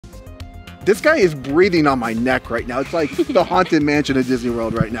This guy is breathing on my neck right now. It's like the Haunted Mansion at Disney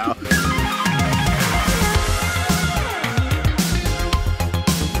World right now.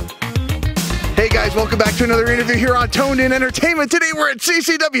 Hey guys, welcome back to another interview here on Toned In Entertainment. Today we're at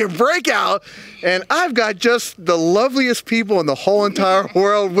CCW Breakout, and I've got just the loveliest people in the whole entire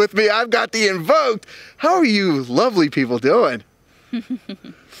world with me. I've got the Invoked. How are you lovely people doing?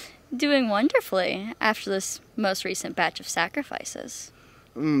 Doing wonderfully after this most recent batch of sacrifices.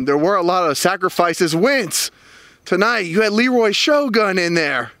 There were a lot of sacrifices. Wince, tonight you had Leeroy Shogun in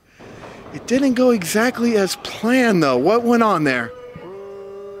there. It didn't go exactly as planned though. What went on there?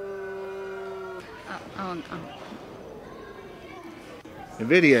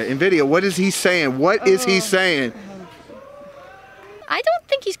 Invidia, what is he saying? What is he saying? I don't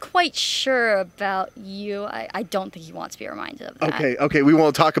think he's quite sure about you. I don't think he wants to be reminded of that. Okay, we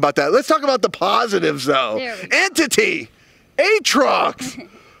won't talk about that. Let's talk about the positives though. Entity, Atrox.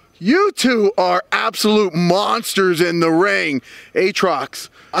 You two are absolute monsters in the ring. Atrox,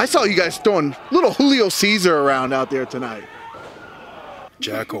 I saw you guys throwing little Julio Cesar around out there tonight.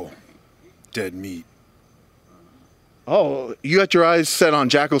 Jackal, dead meat. Oh, you got your eyes set on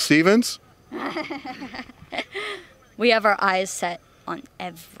Jackal Stevens? We have our eyes set on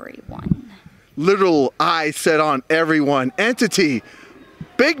everyone. Literal eyes set on everyone. Entity,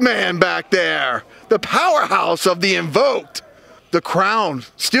 big man back there, the powerhouse of the Invoked, the Qrown,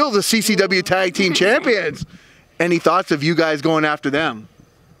 still the CCW Tag Team Champions. Any thoughts of you guys going after them?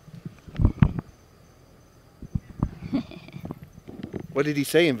 What did he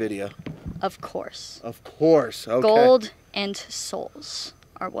say, Invidia? Of course. Of course, okay. Gold and souls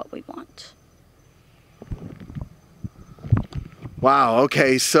are what we want. Wow,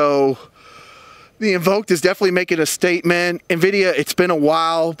 okay, so the Invoked is definitely making a statement. Invidia, it's been a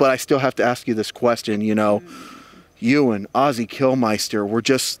while, but I still have to ask you this question, you know. You and Ozzy Kilmeister were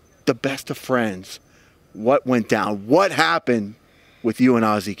just the best of friends. What went down? What happened with you and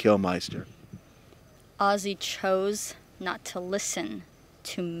Ozzy Kilmeister? Ozzy chose not to listen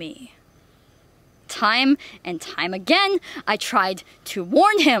to me. Time and time again, I tried to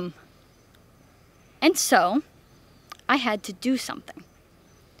warn him. And so, I had to do something.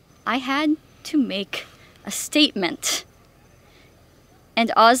 I had to make a statement.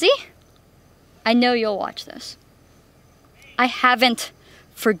 And Ozzy, I know you'll watch this. I haven't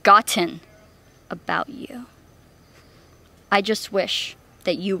forgotten about you. I just wish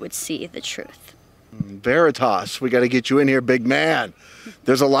that you would see the truth. Veritas, we got to get you in here, big man.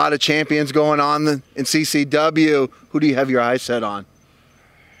 There's a lot of champions going on in CCW. Who do you have your eyes set on?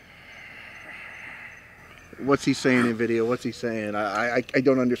 What's he saying in video? What's he saying? I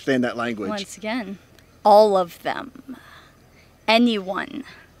don't understand that language. Once again, all of them. Anyone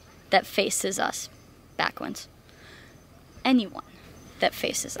that faces us. Backwinds. Anyone that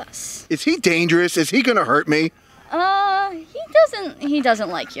faces us. Is he dangerous? Is he gonna hurt me? He doesn't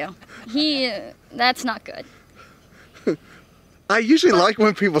like you. That's not good. I usually like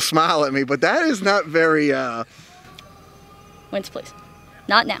when people smile at me, but that is not very, Wince, please.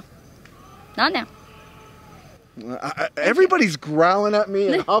 Not now. Not now. Everybody's growling at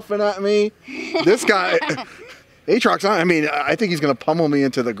me and huffing at me. This guy, Atrox, I mean, I think he's gonna pummel me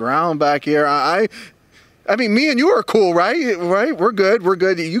into the ground back here. I mean, me and you are cool, right? Right? We're good. We're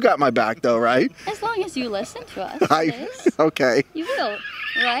good. You got my back, though, right? As long as you listen to us. Okay. You will,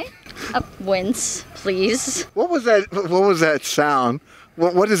 right? Wince, please. What was that? What was that sound?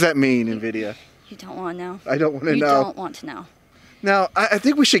 What does that mean, Invidia? You don't want to know. I don't want to know. You don't want to know. Now, I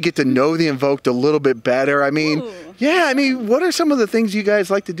think we should get to know the Invoked a little bit better. I mean, yeah, I mean, what are some of the things you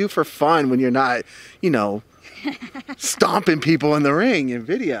guys like to do for fun when you're not, you know, stomping people in the ring,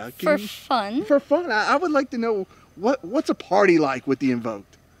 Invidia? For fun? For fun. I would like to know, what's a party like with the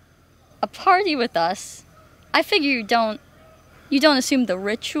Invoked? A party with us? I figure you don't assume the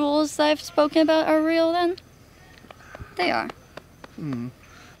rituals that I've spoken about are real then? They are.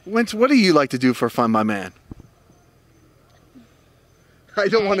 Wince, what do you like to do for fun, my man? I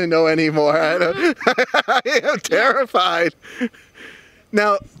don't want to know anymore. I am terrified.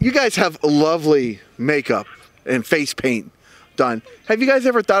 Now, you guys have lovely makeup and face paint done. Have you guys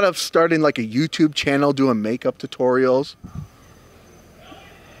ever thought of starting like a YouTube channel doing makeup tutorials?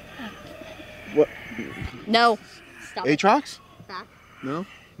 What? No. Stop. Atrox? Back. No?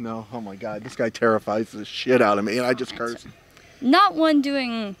 No. Oh my God. This guy terrifies the shit out of me and I just curse. Not one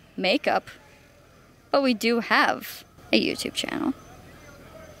doing makeup, but we do have a YouTube channel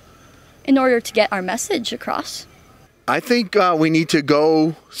in order to get our message across. I think we need to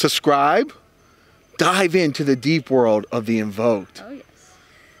go subscribe, dive into the deep world of the Invoked. Oh, yes.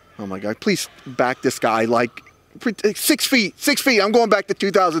 Oh my God, please back this guy like 6 feet. 6 feet. I'm going back to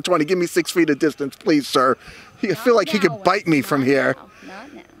 2020. Give me 6 feet of distance, please, sir. I feel like he could bite me from here.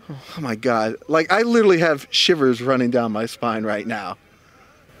 Not now. Oh my God. Like, I literally have shivers running down my spine right now.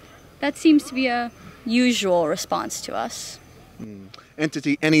 That seems to be a usual response to us.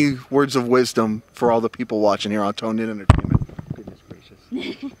 Entity, any words of wisdom for all the people watching here on Toned In Entertainment? Goodness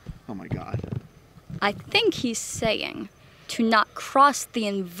gracious. Oh my God. I think he's saying to not cross the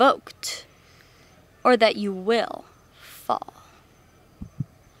invoked, or that you will fall.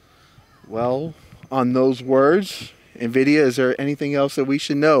 Well, on those words, Invidia, is there anything else that we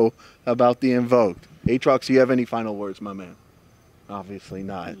should know about the Invoked? Atrox, do you have any final words, my man? Obviously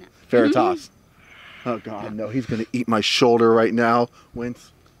not. No. Veritas. Oh God, no, he's gonna eat my shoulder right now.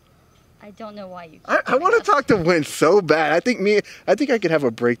 Wince. I don't know why you. I want to talk to Wince so bad. I think I could have a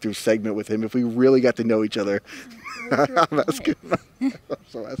breakthrough segment with him if we really got to know each other. I'm asking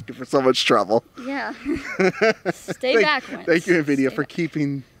for so much trouble. Yeah. Stay back, Wince. Thank you, Invidia, Stay for back.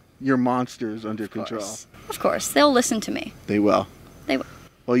 keeping your monsters under control. Of course, they'll listen to me. They will. They will.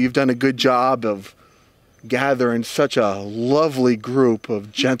 Well, you've done a good job of gathering such a lovely group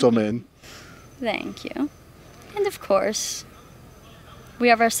of gentlemen. Thank you. And of course, we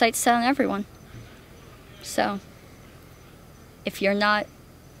have our sights set on everyone. So, if you're not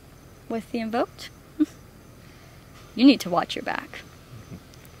with the Invoked, you need to watch your back.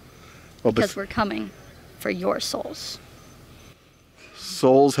 Well, Because we're coming for your souls.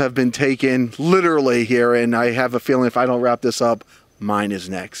 souls have been taken literally here, and I have a feeling if I don't wrap this up, mine is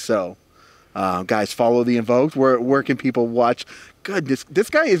next. So, guys, follow the Invoked. Where can people watch? Goodness, this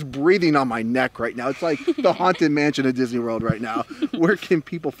guy is breathing on my neck right now. It's like the Haunted Mansion at Disney World right now. Where can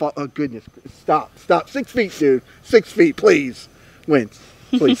people follow? Oh, goodness. Stop. 6 feet, dude. 6 feet, please. Wince.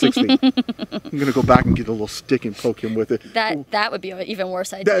 Please, 6 feet. I'm going to go back and get a little stick and poke him with it. That would be an even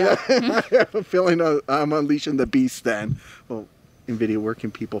worse idea. I have a feeling I'm unleashing the beast then. Well, Invidia, where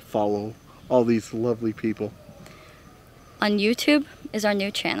can people follow all these lovely people? On YouTube is our new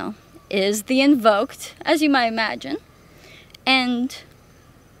channel. Is the Invoked, as you might imagine. And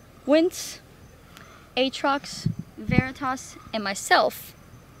Wince, Atrox, Veritas, and myself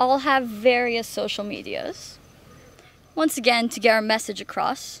all have various social medias. Once again, to get our message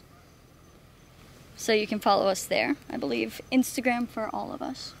across. So you can follow us there. I believe Instagram for all of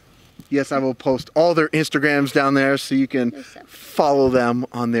us. Yes, I will post all their Instagrams down there so you can follow them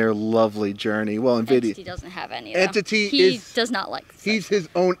on their lovely journey. Well, Invidia. Entity doesn't have any. Entity he does not like. He's his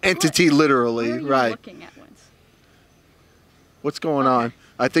own entity, literally. What are you right. looking at, Wince? What's going on?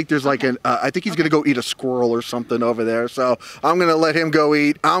 I think there's like I think he's going to go eat a squirrel or something over there. So I'm going to let him go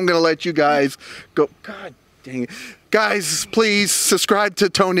eat. I'm going to let you guys go. God dang it. Guys, please subscribe to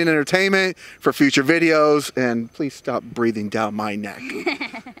Toned In Entertainment for future videos. And please stop breathing down my neck.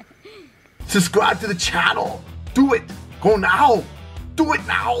 Subscribe to the channel. Do it. Go now. Do it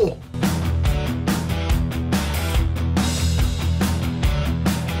now.